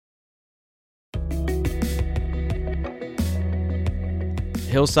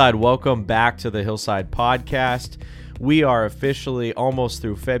Hillside, welcome back to the Hillside Podcast. We are officially almost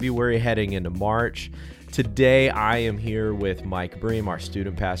through February, heading into March. Today, I am here with Mike Bream, our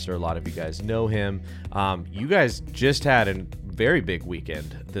student pastor. A lot of you guys know him. You guys just had a very big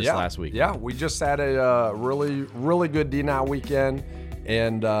weekend last week. Yeah, we just had a really good D-Now weekend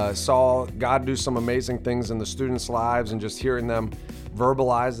and saw God do some amazing things in the students' lives, and just hearing them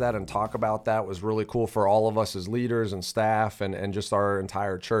verbalize that and talk about that was really cool for all of us as leaders and staff and just our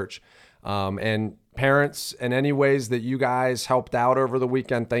entire church. And parents, in any ways that you guys helped out over the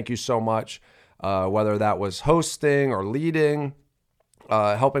weekend, thank you so much. Whether that was hosting or leading,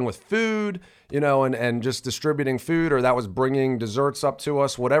 helping with food, and just distributing food, or that was bringing desserts up to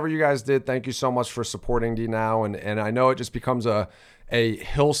us. Whatever you guys did, thank you so much for supporting D-Now. And I know it just becomes a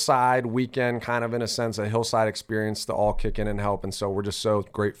Hillside weekend, kind of in a sense, a Hillside experience to all kick in and help. And so we're just so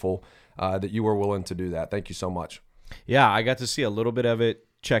grateful that you were willing to do that. Thank you so much. Yeah, I got to see a little bit of it,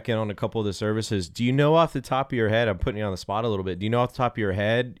 check in on a couple of the services. Do you know off the top of your head, I'm putting you on the spot a little bit, do you know off the top of your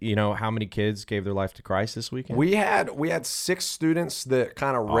head, how many kids gave their life to Christ this weekend? We had 6 students that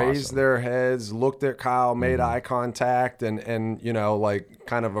kind of raised their heads, looked at Kyle, made eye contact, and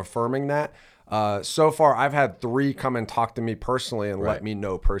kind of affirming that. So far, I've had 3 come and talk to me personally and let me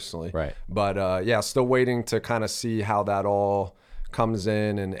know personally. Right. But still waiting to kind of see how that all comes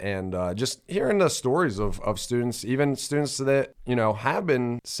in, and just hearing the stories of students, even students that, have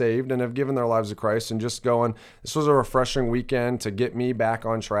been saved and have given their lives to Christ, and just going, this was a refreshing weekend to get me back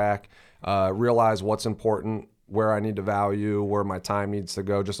on track, realize what's important, where I need to value, where my time needs to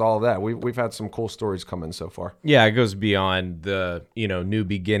go, just all of that. We've had some cool stories come in so far. Yeah, it goes beyond the, new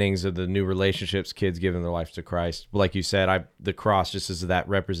beginnings of the new relationships, kids giving their life to Christ. Like you said, the cross just is that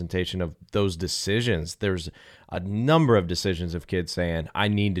representation of those decisions. There's a number of decisions of kids saying, I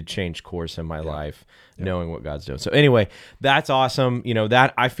need to change course in my life, knowing what God's doing. So anyway, that's awesome.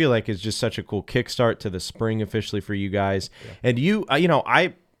 That I feel like is just such a cool kickstart to the spring officially for you guys. Yeah.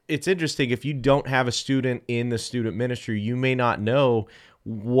 And it's interesting, if you don't have a student in the student ministry, you may not know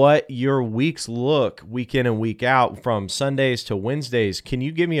what your weeks look week in and week out from Sundays to Wednesdays. Can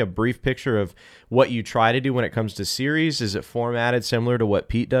you give me a brief picture of what you try to do when it comes to series? Is it formatted similar to what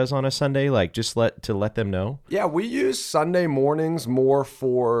Pete does on a Sunday? Like just let them know? Yeah, we use Sunday mornings more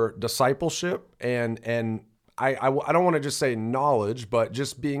for discipleship and I don't want to just say knowledge, but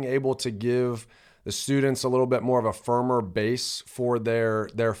just being able to give the students a little bit more of a firmer base for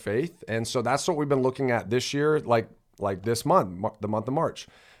their faith. And so that's what we've been looking at this year, like this month, the month of March.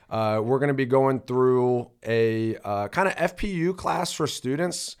 We're going to be going through a kind of FPU class for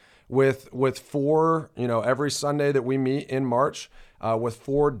students with 4, every Sunday that we meet in March, with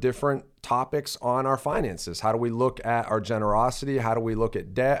 4 different topics on our finances. How do we look at our generosity? How do we look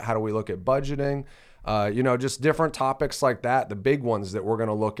at debt? How do we look at budgeting? Just different topics like that, the big ones that we're going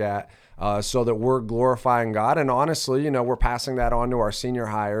to look at, so that we're glorifying God. And honestly, we're passing that on to our senior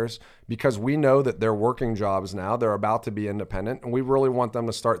hires, because we know that they're working jobs now. They're about to be independent, and we really want them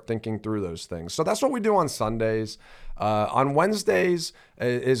to start thinking through those things. So that's what we do on Sundays. On Wednesdays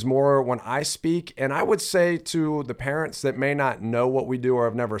is more when I speak. And I would say to the parents that may not know what we do or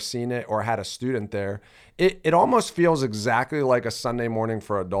have never seen it or had a student there, it almost feels exactly like a Sunday morning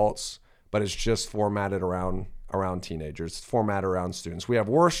for adults, but it's just formatted around teenagers. It's formatted around students. We have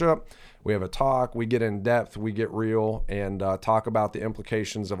worship, we have a talk, we get in depth, we get real, and talk about the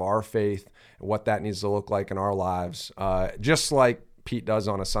implications of our faith and what that needs to look like in our lives, just like Pete does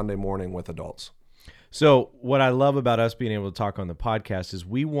on a Sunday morning with adults. So what I love about us being able to talk on the podcast is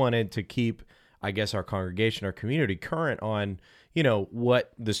we wanted to keep, I guess, our congregation, our community current on,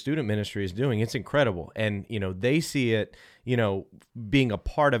 what the student ministry is doing. It's incredible. And, they see it, being a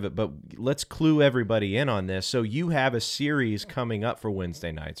part of it, but let's clue everybody in on this. So you have a series coming up for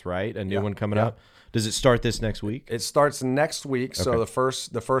Wednesday nights, right? A new one coming up. Does it start this next week? It starts next week. Okay. So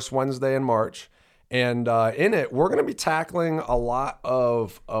the first Wednesday in March. And in it, we're going to be tackling a lot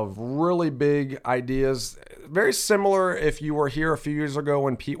of really big ideas, very similar if you were here a few years ago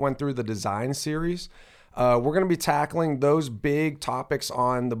when Pete went through the design series. We're going to be tackling those big topics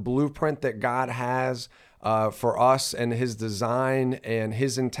on the blueprint that God has for us and his design and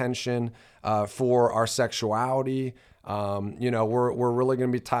his intention for our sexuality. We're really going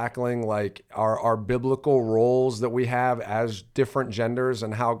to be tackling like our biblical roles that we have as different genders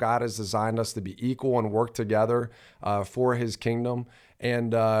and how God has designed us to be equal and work together for his kingdom,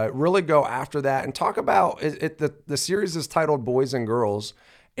 and really go after that and talk about it. The series is titled Boys and Girls.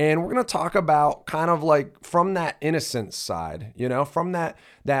 And we're going to talk about kind of like from that innocence side, from that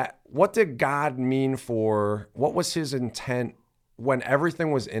what did God mean for, what was his intent when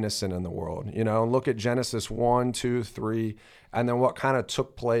everything was innocent in the world, and look at Genesis 1, 2, 3, and then what kind of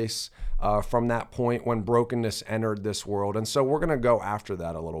took place from that point when brokenness entered this world. And so we're going to go after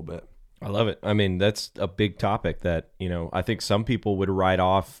that a little bit. I love it. I mean, that's a big topic that, I think some people would write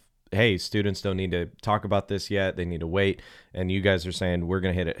off, hey, students don't need to talk about this yet. They need to wait. And you guys are saying we're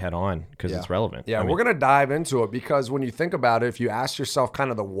going to hit it head on because it's relevant. Yeah, we're going to dive into it because when you think about it, if you ask yourself kind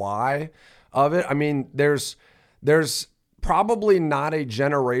of the why of it, I mean, there's probably not a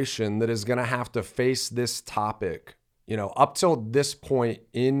generation that is going to have to face this topic, up till this point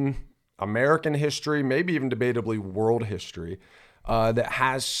in American history, maybe even debatably world history, that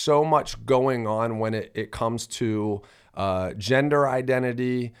has so much going on when it comes to gender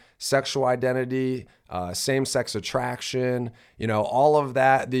identity, sexual identity, same-sex attraction, all of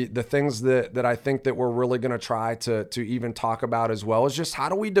that. The things that I think that we're really going to try to even talk about as well is just how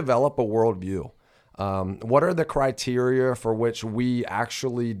do we develop a worldview? What are the criteria for which we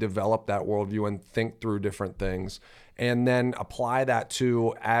actually develop that worldview and think through different things? And then apply that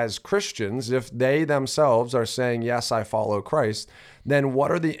to, as Christians, if they themselves are saying, yes, I follow Christ, then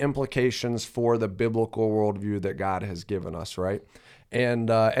what are the implications for the biblical worldview that God has given us, right? And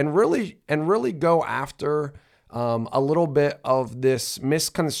really go after a little bit of this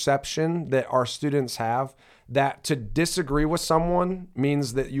misconception that our students have, that to disagree with someone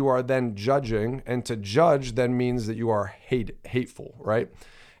means that you are then judging, and to judge then means that you are hateful, right?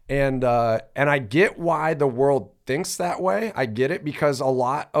 And I get why the world thinks that way. I get it because a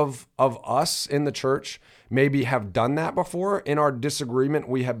lot of us in the church maybe have done that before. In our disagreement,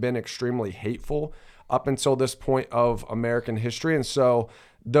 we have been extremely hateful up until this point of American history. And so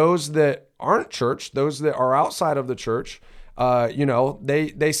those that aren't church, those that are outside of the church,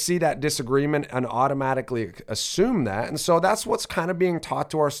 they see that disagreement and automatically assume that. And so that's what's kind of being taught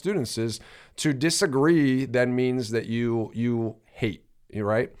to our students, is to disagree then means that you hate,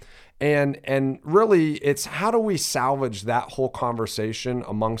 right? And really it's how do we salvage that whole conversation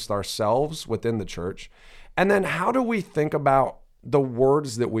amongst ourselves within the church? And then how do we think about the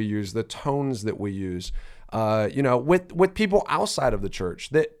words that we use, the tones that we use, with people outside of the church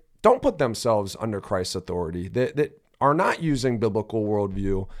that don't put themselves under Christ's authority, that are not using biblical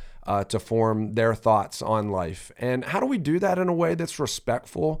worldview to form their thoughts on life? And how do we do that in a way that's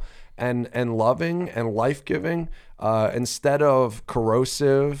respectful and loving and life-giving, instead of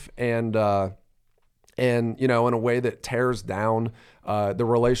corrosive and in a way that tears down the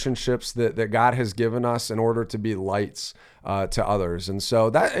relationships that God has given us in order to be lights to others? And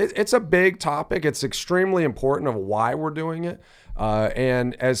so it's a big topic. It's extremely important of why we're doing it.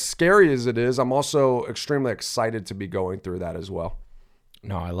 And as scary as it is, I'm also extremely excited to be going through that as well.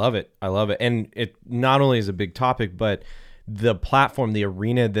 No, I love it. I love it. And it not only is a big topic, but the platform, the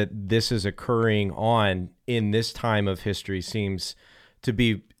arena that this is occurring on in this time of history seems to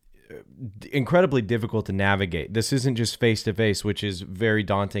be incredibly difficult to navigate. This isn't just face-to-face, which is very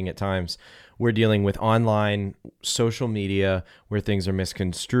daunting at times. We're dealing with online social media where things are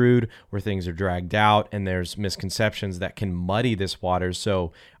misconstrued, where things are dragged out, and there's misconceptions that can muddy this water.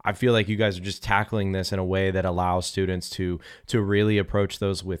 So I feel like you guys are just tackling this in a way that allows students to really approach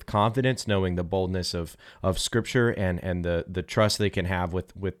those with confidence, knowing the boldness of Scripture and the trust they can have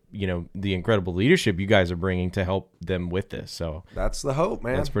with the incredible leadership you guys are bringing to help them with this. So that's the hope,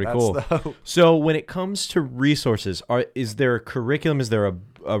 man. That's pretty cool. The hope. So when it comes to resources, is there a curriculum? Is there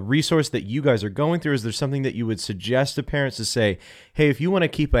a resource that you guys are going through? Is there something that you would suggest to parents to say, hey, if you want to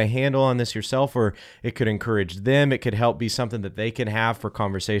keep a handle on this yourself, or it could encourage them, it could help be something that they can have for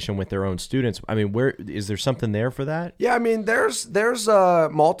conversation with their own students? I mean, where is there something there for that? Yeah, I mean, there's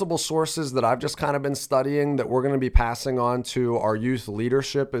multiple sources that I've just kind of been studying that we're going to be passing on to our youth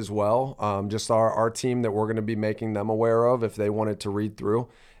leadership as well. Just our team that we're going to be making them aware of if they wanted to read through.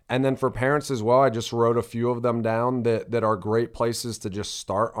 And then for parents as well, I just wrote a few of them down that are great places to just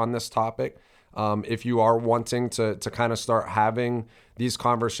start on this topic. If you are wanting to kind of start having these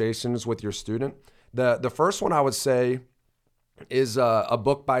conversations with your student. The first one I would say is a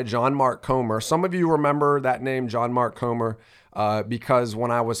book by John Mark Comer. Some of you remember that name, John Mark Comer, because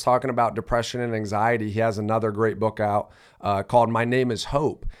when I was talking about depression and anxiety, he has another great book out called My Name is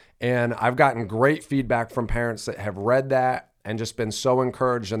Hope. And I've gotten great feedback from parents that have read that and just been so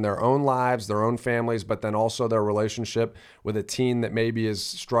encouraged in their own lives, their own families, but then also their relationship with a teen that maybe is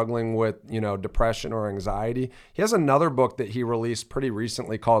struggling with, depression or anxiety. He has another book that he released pretty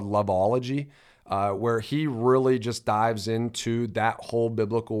recently called Loveology, where he really just dives into that whole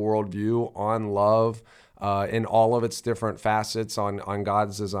biblical worldview on love in all of its different facets on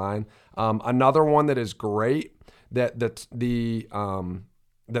God's design. Another one that is great, that the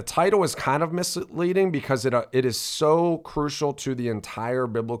the title is kind of misleading because it is so crucial to the entire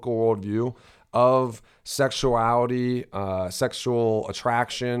biblical worldview of sexuality, sexual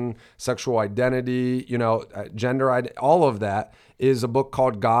attraction, sexual identity, gender, all of that is a book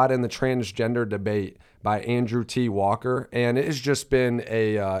called God and the Transgender Debate by Andrew T. Walker. And it has just been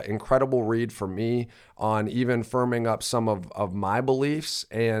a incredible read for me on even firming up some of my beliefs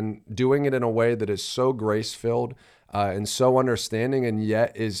and doing it in a way that is so grace-filled and so understanding, and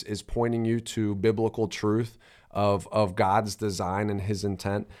yet is pointing you to biblical truth of God's design and his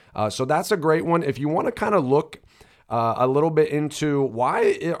intent. So that's a great one. If you want to kind of look a little bit into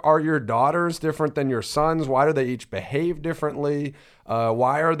why are your daughters different than your sons? Why do they each behave differently?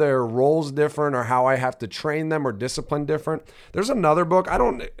 Why are their roles different, or how I have to train them or discipline different? There's another book. I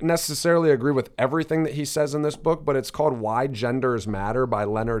don't necessarily agree with everything that he says in this book, but it's called Why Genders Matter by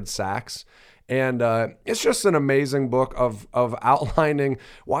Leonard Sax. And it's just an amazing book of outlining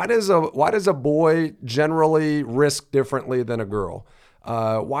why does a boy generally risk differently than a girl?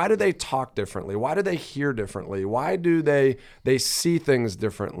 Why do they talk differently? Why do they hear differently? Why do they see things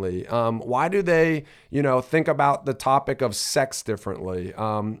differently? Why do they, think about the topic of sex differently?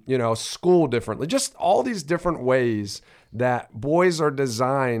 School differently? Just all these different ways that boys are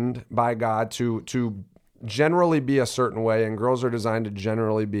designed by God to generally be a certain way, and girls are designed to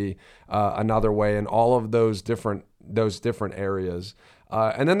generally be another way, in all of those different areas.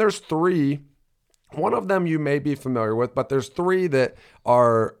 And then there's three. One of them you may be familiar with, but there's three that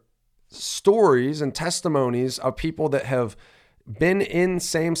are stories and testimonies of people that have been in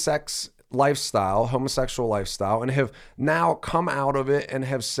same-sex lifestyle, homosexual lifestyle, and have now come out of it and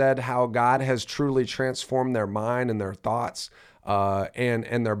have said how God has truly transformed their mind and their thoughts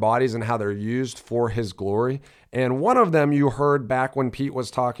and their bodies, and how they're used for his glory. And one of them you heard back when Pete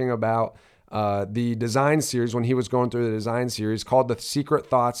was talking about the design series, when he was going through the design series, called The Secret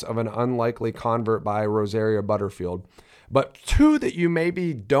Thoughts of an Unlikely Convert by Rosaria Butterfield. But two that you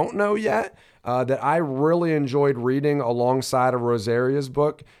maybe don't know yet that I really enjoyed reading alongside of Rosaria's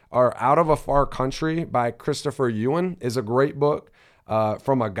book are Out of a Far Country by Christopher Yuan. Is a great book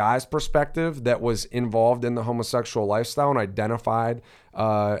from a guy's perspective that was involved in the homosexual lifestyle and identified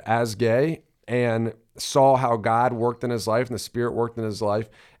as gay, and saw how God worked in his life and the Spirit worked in his life,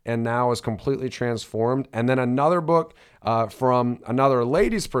 and now is completely transformed. And then another book from another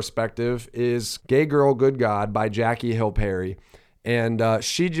lady's perspective is Gay Girl, Good God by Jackie Hill Perry. And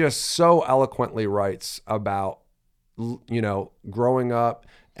she just so eloquently writes about, growing up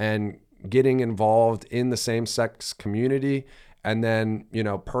and getting involved in the same-sex community, and then,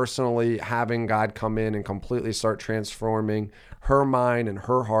 personally having God come in and completely start transforming her mind and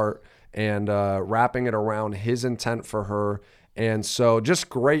her heart, and wrapping it around his intent for her. And so just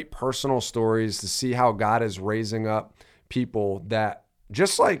great personal stories to see how God is raising up people that,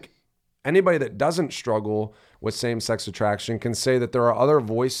 just like anybody that doesn't struggle with same-sex attraction, can say that there are other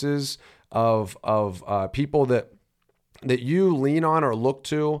voices of people that you lean on or look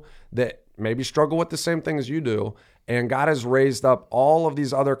to that maybe struggle with the same thing as you do. And God has raised up all of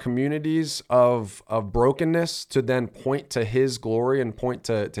these other communities of brokenness to then point to his glory and point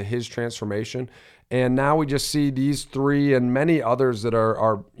to his transformation. And now we just see these three and many others that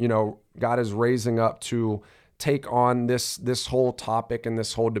are God is raising up to take on this whole topic and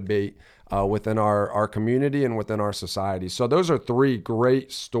this whole debate within our community and within our society. So those are three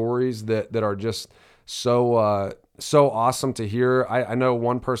great stories that are just so awesome to hear. I know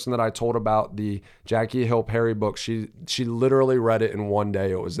one person that I told about the Jackie Hill Perry book, she literally read it in one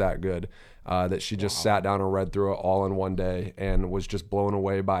day. It was that good that she just sat down and read through it all in one day, and was just blown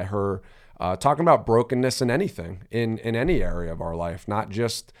away by her talking about brokenness in anything, in any area of our life, not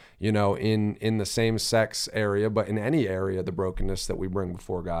just in the same sex area, but in any area, the brokenness that we bring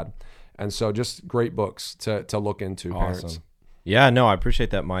before God. And so just great books to look into, parents. Awesome. Yeah, no, I appreciate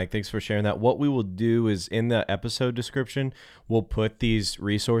that, Mike. Thanks for sharing that. What we will do is, in the episode description, we'll put these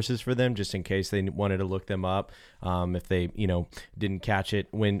resources for them just in case they wanted to look them up, if they, didn't catch it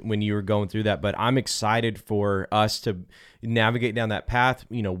when you were going through that. But I'm excited for us to navigate down that path,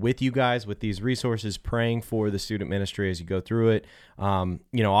 with you guys, with these resources, praying for the student ministry as you go through it.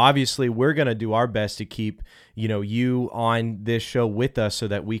 Obviously we're going to do our best to keep, you on this show with us so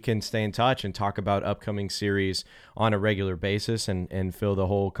that we can stay in touch and talk about upcoming series on a regular basis and fill the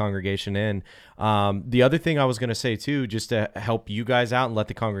whole congregation in. The other thing I was going to say too, just to help you guys out and let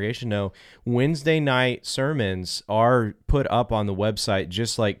the congregation know, Wednesday night sermons are put up on the website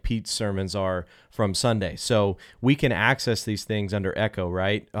just like Pete's sermons are from Sunday. So we can access these things under Echo,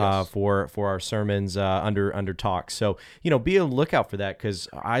 right? Yes. For our sermons under Talk. So, be on the lookout for that, because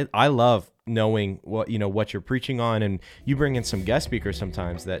I love knowing what you're preaching on, and you bring in some guest speakers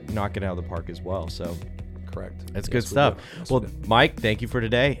sometimes that knock it out of the park as well. So correct. That's good stuff. Well, Mike, thank you for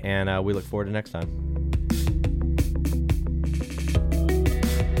today, and we look forward to next time.